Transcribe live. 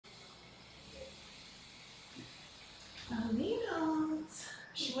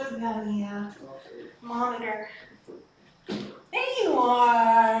She was about the monitor. There you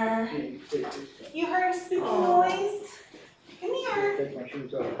are. You heard a squeaky noise? Come here. Take my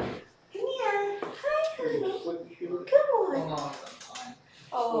shoes off. Come here. Hi, honey. Come on.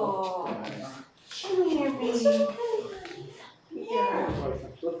 Oh. Come here, baby. Yeah.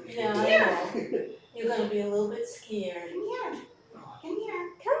 Yeah, I know. You're gonna be a little bit scared. Come here. Come here.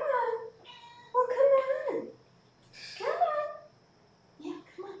 Come on. Well, come on. Come on. Yeah,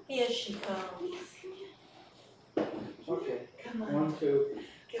 come on. Here she comes. Yes, come here. Okay. Come on. 1, 2.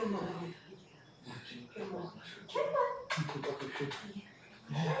 Come on. Come on. Come on.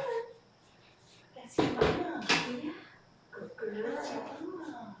 That's your mama. Yeah. Good girl. That's your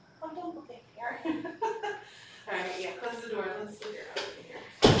mama. Oh, don't go back there. Alright, yeah, close the door. Let's look her over here.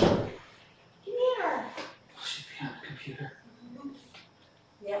 Come here. She's behind the computer.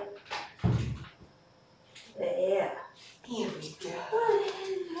 Yep. There. Here we go. Oh,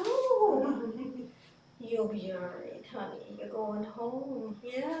 hello. You'll be alright, honey. You're going home.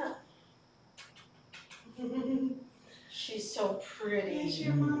 Yeah. She's so pretty. Here's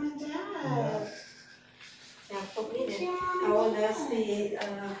your mom and dad. Now put me Here's in. your mom Oh, and and that's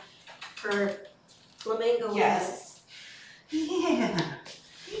dad. her flamingo. Yes. Yeah.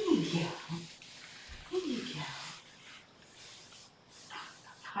 There you go. There you go.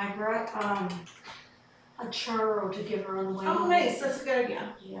 I brought a churro to give her on the way. Oh, nice. That's a good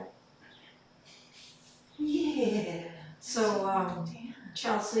idea. Yeah. Yeah. So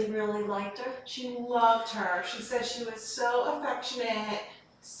Chelsea really liked her. She loved her. She said she was so affectionate,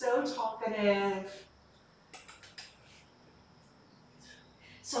 so talkative.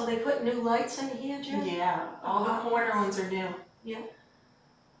 So they put new lights in here, Jen? Yeah, all the corner ones are new. Yeah.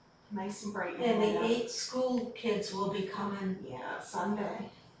 Nice and bright. And lit the up. 8 school kids will be coming. Yeah, Sunday.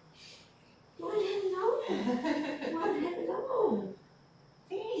 Well, hello. Well, hello.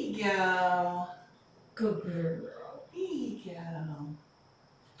 There you go. Good girl. There you go.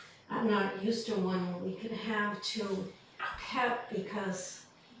 I'm not used to one we could have to pet because,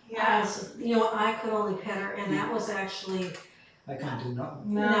 Yeah. as you know, I could only pet her, and that was actually I can't do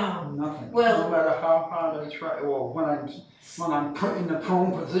nothing. No. Nothing. Well- no matter how hard I try, well, when I'm put in the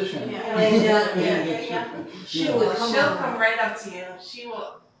prone position. Yeah. She She'll would come over. come right up to you. She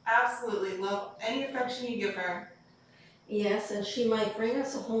will absolutely love any affection you give her. Yes, and she might bring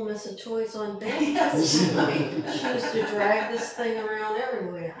us a whole mess of toys on bed. Yes, she might. She used to drag this thing around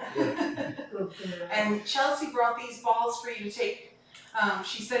everywhere. Good girl. And Chelsea brought these balls for you to take.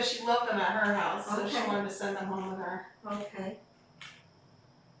 She said she loved them at her house, so she Okay. wanted to send them home with her. Okay.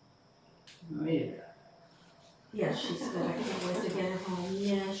 Oh, yeah. Yeah, she's good. I can't wait to get her home.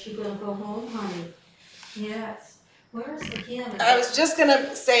 Yeah, she's gonna go home, honey. Yes. Where's the camera? I was just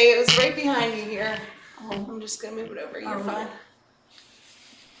gonna say it was right behind you here. I'm just gonna move it over. You're fine.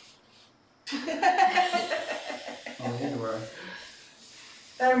 Oh, anyway.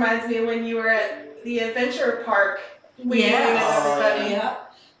 That reminds me of when you were at the adventure park. Waving at everybody. Yeah.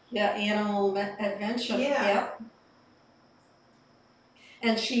 Yeah, animal adventure. Yeah. Yep.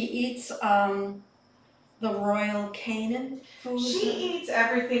 And she eats the Royal Canin food. She eats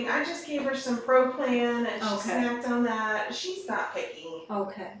everything. I just gave her some Pro Plan and she Okay. snacked on that. She's not picky.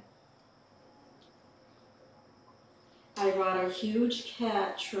 Okay. I brought her a huge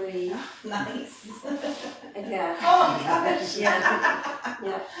cat tree. Nice. Yeah. Oh my gosh. Yeah.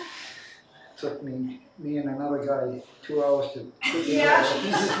 Yeah. Took me and another guy 2 hours to put it Yeah.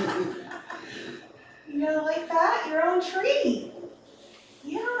 together. You know, like that, your own tree.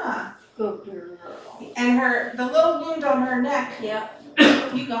 Yeah. Good girl. And the little wound on her neck, Yeah.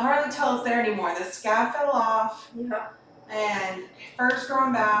 you can hardly tell it's there anymore. The scab fell off Yeah. and fur's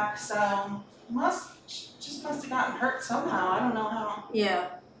growing back, so just must have gotten hurt somehow. I don't know how. Yeah.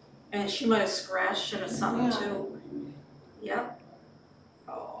 And she might have scratched it or something Yeah. too. Yep.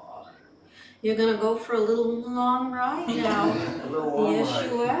 Oh. You're gonna go for a little long ride now. A little long Yes, ride.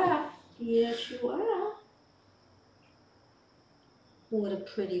 you are. Yes, you are. What a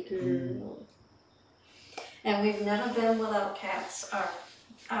pretty girl. And we've never been without cats.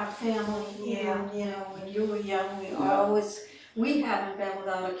 Our family, Yeah. you know, when you were young, we haven't been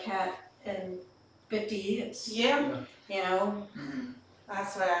without a cat in 50 years. Yeah. You know?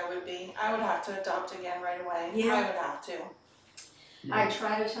 That's what I would be. I would have to adopt again right away. Yeah. I would have to. I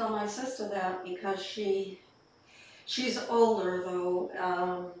try to tell my sister that because she's older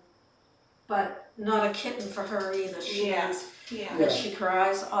though, but not a kitten for her either. Yeah. Yeah. She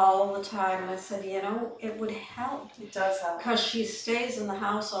cries all the time. I said, you know, it would help. It does help. Because she stays in the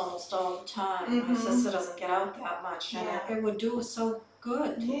house almost all the time. My Mhm. sister doesn't get out that much, and Yeah. it would do her so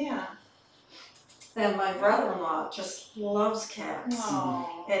good. Yeah. And my brother-in-law just loves cats.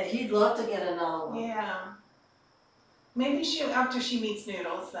 Oh. And he'd love to get another one. Yeah. Maybe after she meets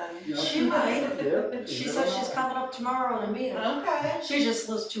Noodles then. Yeah. She might. Yeah. She says she's coming up tomorrow to meet him. Okay. She just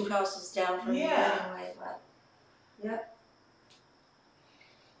lives 2 houses down from me Yeah. anyway, but yeah.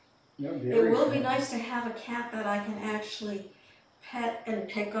 Yeah, It will be nice to have a cat that I can actually pet and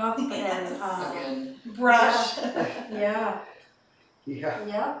pick up and Again, Brush. yeah. Yeah.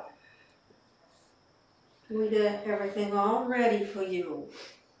 Yeah. We got everything all ready for you.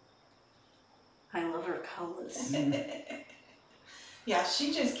 I love her colors. Yeah,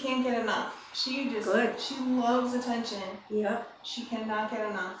 she just can't get enough. She loves attention. Yeah. She cannot get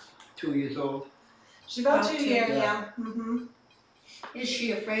enough. 2 years old. She's about About 2 two, years, yeah. yeah. Mm-hmm. Is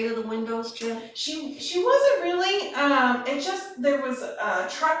she afraid of the windows, Jim? She wasn't really. It just there was a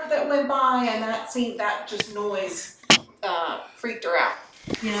truck that went by and that just noise freaked her out.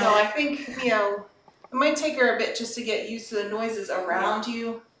 You So I think it might take her a bit just to get used to the noises around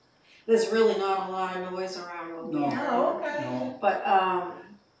you. there's really not a lot of noise around over No. here. Oh, okay. No. But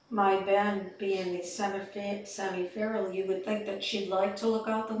my Ben being the semi-feral, you would think that she'd like to look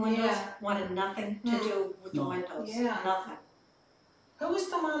out the windows. Yeah. Wanted nothing to do with the No. windows. Yeah. Nothing. Who was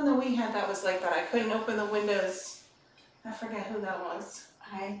the mom that we had that was like that? I couldn't open the windows. I forget who that was.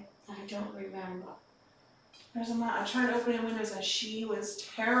 I don't remember. There's a mom. I tried opening windows and she was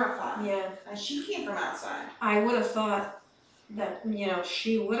terrified. Yeah. And she came from outside. I would have thought that,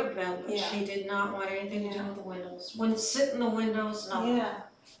 she would have been, but Yeah. she did not want anything to do Yeah. with the windows. Wouldn't sit in the windows, nothing. Yeah.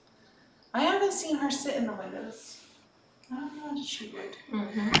 I haven't seen her sit in the windows. I don't know if she would.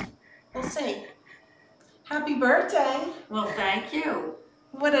 Mm-hmm. We'll see. Happy birthday. Well, thank you.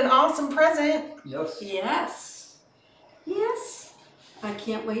 What an awesome present. Yes. Yes. Yes. I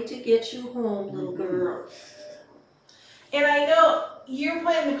can't wait to get you home, little girl. And I know you're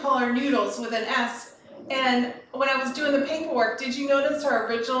planning to call her Noodles with an S. And when I was doing the paperwork, did you notice her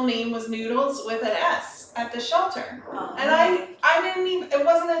original name was Noodles with an S at the shelter? And I didn't even, it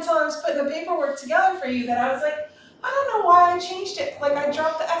wasn't until I was putting the paperwork together for you that I was like, I don't know why I changed it. Like I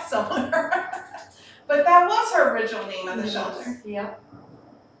dropped the S somewhere. But that was her original name at the shelter. Yep.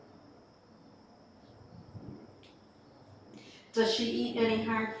 Does she eat any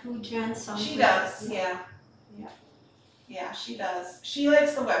hard food, Jen? She does, yeah. Yeah. Yeah, she does. She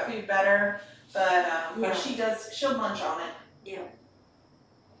likes the wet food better, but Yeah. she'll munch on it. Yeah.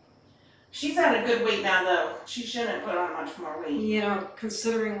 She's at a good weight now though. She shouldn't put on much more weight.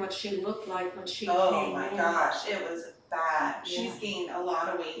 Considering what she looked like when she Oh came my in. gosh, it was bad. Yeah. She's gained a lot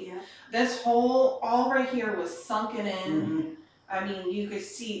of weight. Yeah. This all right here was sunken in. Mm-hmm. I mean, you could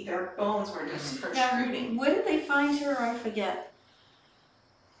see their bones were just protruding. Where did they find her? I forget.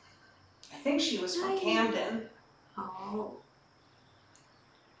 I think she was from Camden Oh.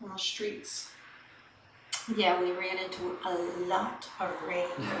 on the streets. Yeah, we ran into a lot of rain.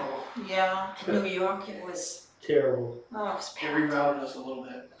 Yeah. In New York, it was Terrible. Oh, every route was a little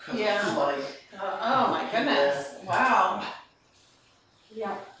bit. 'Cause Yeah. of flooding. oh my goodness. Wow.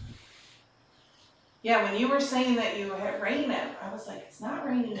 Yeah. Yeah, when you were saying that you had rain, I was like, it's not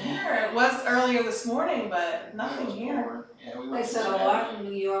raining here. It was earlier this morning, but nothing here. Yeah, we They went said to a lot in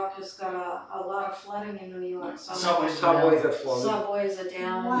New York has got a lot of flooding in New York. the Some Subways are flooded. subways are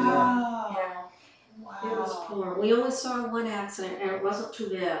down. Wow. Yeah. Wow. It was poor. We only saw one accident and it wasn't too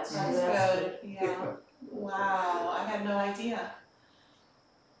bad. So That's good. Yeah. Wow. I had no idea.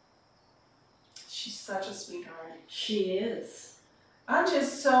 She's such a sweetheart. She is. I'm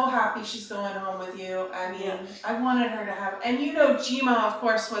just so happy she's going home with you. I mean, Yeah. I wanted her to have, and Jima, of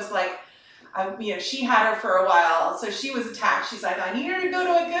course, was like, she had her for a while, so she was attached. She's like, I need her to go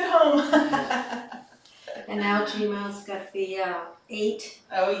to a good home. And now Jima's got the 8.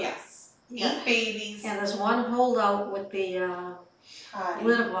 Oh yes, Yeah. 8 babies. And there's one holdout with the Potty.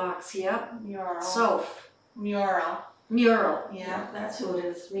 litter blocks. Yep. Mural. Soph. Mural. Mural. Yeah. That's who it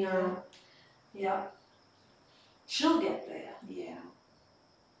is. Mural. Yeah. She'll get there. Yeah.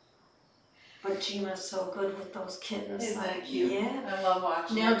 But Jima's so good with those kittens. Isn't like, it cute? Yeah. I love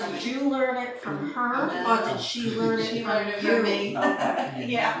watching Now, her. did you learn it from her, or did she learn it She from learned it you? from me. Okay.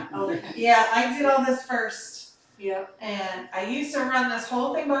 Yeah. Okay. Yeah, I did all this first. Yeah. And I used to run this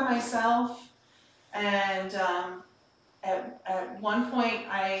whole thing by myself. And at one point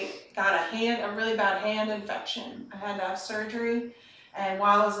I got a really bad hand infection. I had to have surgery. And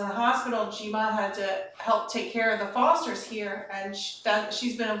while I was in the hospital, Jima had to help take care of the fosters here. And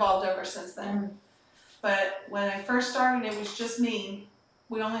she's been involved ever since then. But when I first started, it was just me.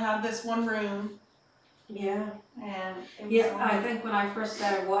 We only had this one room. Yeah. And it was Yeah, I think when I first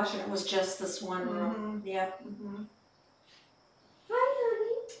started watching, it was just this one room. Mhm. Yep. Mhm. Hi,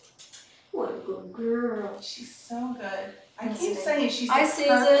 honey. What a good good girl. She's so good. I Let's keep see. saying she's Hi, the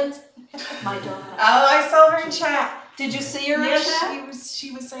Susan. perfect- My daughter. Oh, I saw her in chat. Did you see her in Yes, chat?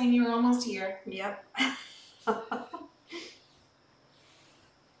 she was saying you were almost here. Yep.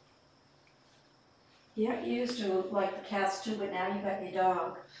 Yeah, you used to like the cats too, but now you got your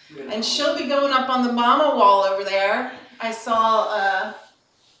dog. And she'll be going up on the mama wall over there. I saw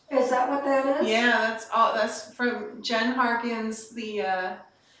Is that what that is? yeah, that's from Jen Harkins, the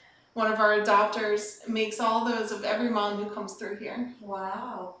one of our adopters, makes all those of every mom who comes through here.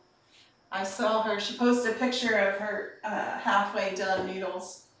 Wow. I saw her, she posted a picture of her halfway done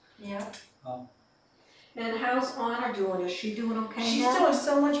noodles. Yeah. Oh. And how's Honor doing? Is she doing okay She's now? doing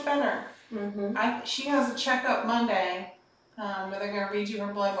so much better. Mm-hmm. She has a checkup Monday, where they're gonna redo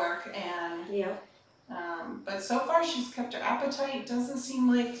her blood work and Yeah. but so far she's kept her appetite. Doesn't seem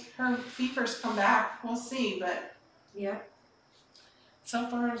like her fever's come back. We'll see, but Yeah. so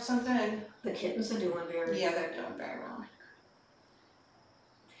far so good. The kittens are doing very Yeah, good. they're doing very well.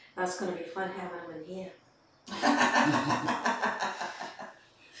 That's gonna be fun having them in here.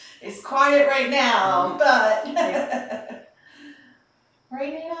 It's quiet right now, but Yeah.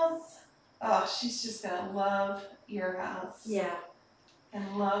 right, Noodles? Oh, she's just gonna love your house. Yeah.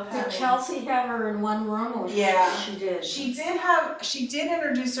 And love Did having. Chelsea have her in one room or Yeah. she did? She did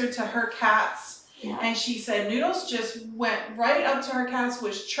introduce her to her cats, Yeah. and she said Noodles just went right up to her cats,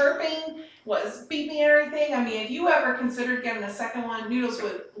 was chirping, was beeping everything. I mean, if you ever considered getting a second one, Noodles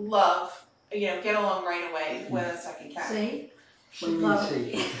would love, get along right away with a second cat. See? What do you mean, love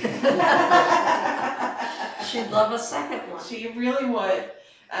see? She'd love a second one. She really would.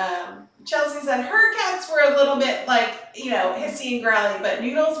 Chelsea said her cats were a little bit like, hissy and growly, but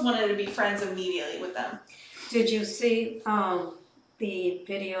Noodles wanted to be friends immediately with them. Did you see the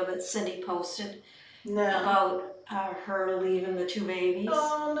video that Cindy posted No. about her leaving the two babies?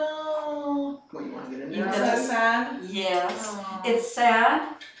 Oh What, you wanna get in You no. there? Is that sad? Yes. Oh. It's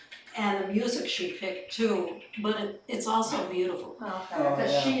sad, and the music she picked too, but it's also beautiful. Okay. Oh,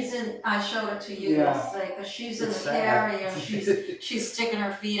 Because yeah. she's in, I showed it to you Yeah. yesterday, because she's in It's the sad. carrier, she's sticking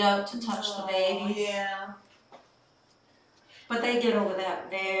her feet out to touch the babies. Yeah, But they get over that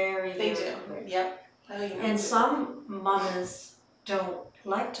very, they very do. quick. Yep. Oh, yeah. And some mamas don't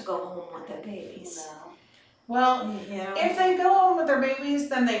like to go home with their babies. No. Well, You know? if they go home with their babies,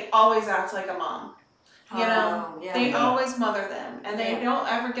 then they always act like a mom. Yeah. They always mother them, and they Yeah. don't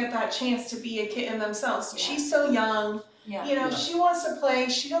ever get that chance to be a kitten themselves. Yeah. She's so young. Yeah. Yeah. She wants to play.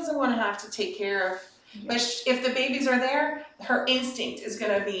 She doesn't want to have to take care of. But if the babies are there, her instinct is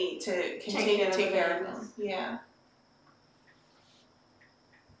going to be to continue to take care of them. Yeah.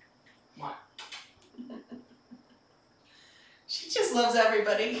 What? She just loves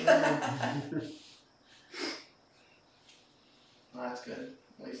everybody. Well, that's good.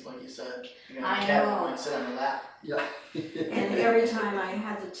 At least like you said, you're I gonna have a cat know. that might sit on your lap. Yeah. And every time I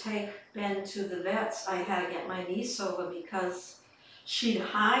had to take Ben to the vets, I had to get my niece over because she'd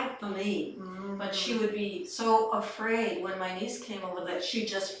hide from me. But she would be so afraid when my niece came over that she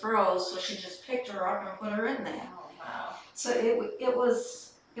just froze, so she just picked her up and put her in there. Oh, wow. So it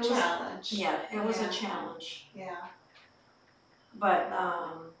was Challenge. yeah, it was Yeah. a challenge. Yeah. But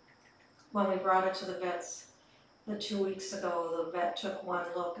when we brought her to the vets 2 weeks ago, the vet took one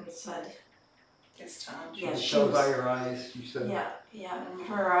look and said, It's time. yeah, she Show by was, your eyes, you said. yeah,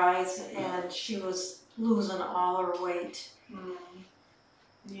 her eyes, and she was losing all her weight. Mm.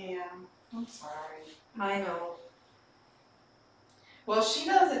 Yeah. I'm sorry. I know. Well, she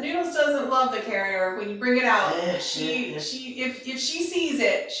doesn't. Noodles doesn't love the carrier. When you bring it out, Yeah, she yeah. if she sees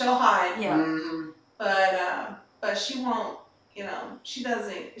it, she'll hide. Yeah. Mm-hmm. But she won't. She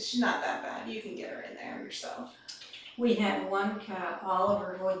doesn't. She's not that bad. You can get her in there yourself. We had one cat,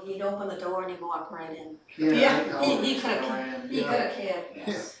 Oliver, when he'd open the door and he'd walk right in. Yeah. He could have cared.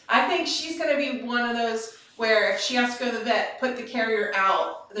 Yes. I think she's gonna be one of those where if she has to go to the vet, put the carrier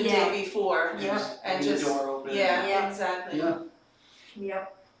out the Yeah. day before. Yeah. And leave just- the door open. Yeah. Yeah. Exactly. Yeah.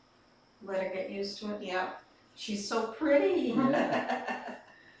 Yep. Let her get used to it. Yeah. She's so pretty. Yeah.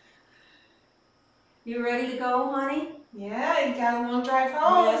 You ready to go, honey? Yeah. You got a long drive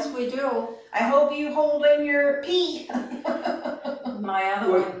home. Yes, we do. I hope you hold in your pee. My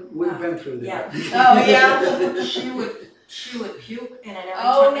other one. We've been through that. Oh, yeah? She would puke in it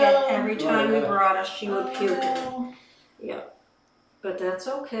Oh, no. every time we Oh, yeah. brought her. She would puke in it. Oh, But that's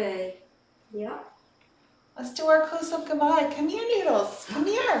okay. Yeah. let's do our close-up goodbye. Come here, Noodles. Come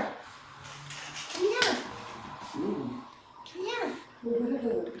here. Come here. Ooh. Come here.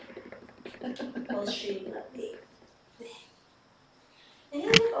 Will she let me? There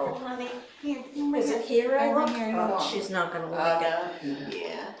you go, honey. Here. Is it here I Right look? here, Oh, look. she's not gonna like it.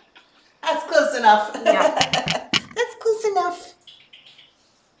 Yeah. That's close enough. Yeah. That's close enough.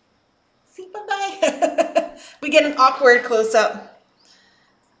 See, bye-bye. We get an awkward close-up.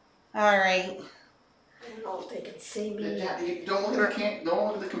 All right. I don't know if they can see me. You don't look at don't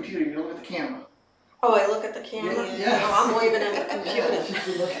look at the computer, you don't look at the camera. Oh, I look at the camera? Yeah. Oh, I'm waving at the computer.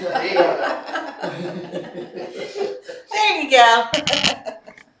 There you go.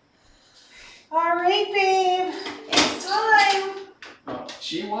 All right, babe. It's time.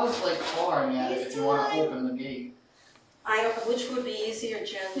 She was like clawing at it if you want to open the gate. I don't, which would be easier,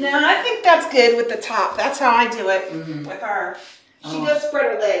 Jen? No, I think that's good with the top. That's how I do it Mm-hmm. with her. She Oh. does spread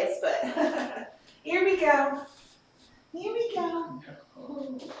her legs, but here we go. Here we go.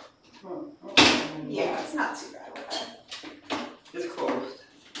 Yeah, it's not too bad with her. It's closed.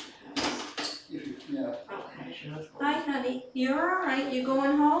 Yeah. Okay. Hi, honey. You're all right? You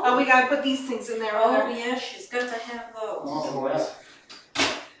going home? Oh, we gotta put these things in there. Oh, yeah, she's got to have those. Oh, boys.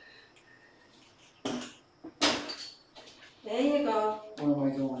 There you go. Where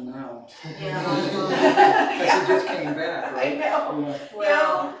am I going now? Yeah. She just came back, I right? know. Yeah.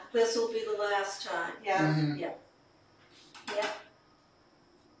 Well, this will be the last time. Yeah. Mm-hmm. Okay.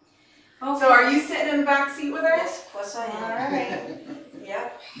 So are you sitting in the back seat with her? Yes, of course I All am. right.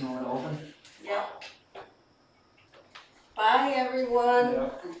 Yep, You want to open? yep. Bye, everyone.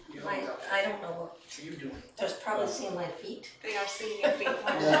 Yeah. I don't know what, What are you doing? there's probably seeing my feet. They are seeing your feet.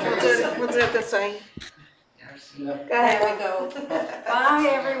 Yeah. We'll do it this way. Yeah. Go There ahead. we go. Bye,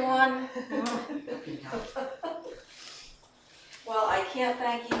 everyone. Well, I can't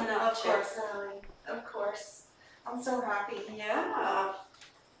thank you Of enough, Chip. course, Sally. Of course. I'm so happy. Yeah.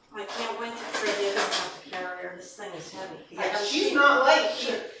 I can't wait to trade it and have to carry her. This thing is heavy. Yeah, she's not light.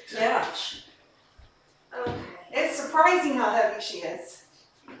 Yeah. Okay. It's surprising how heavy she is.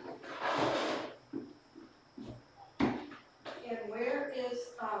 And where is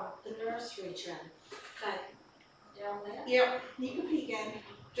the nursery, Jen? Okay. Down there? Yep, you can peek in.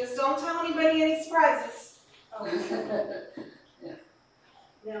 Just don't tell anybody any surprises.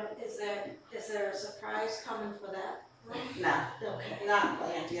 Now, is there a surprise coming for that? No, Okay. not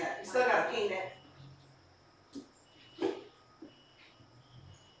planned yet. You still gotta paint it.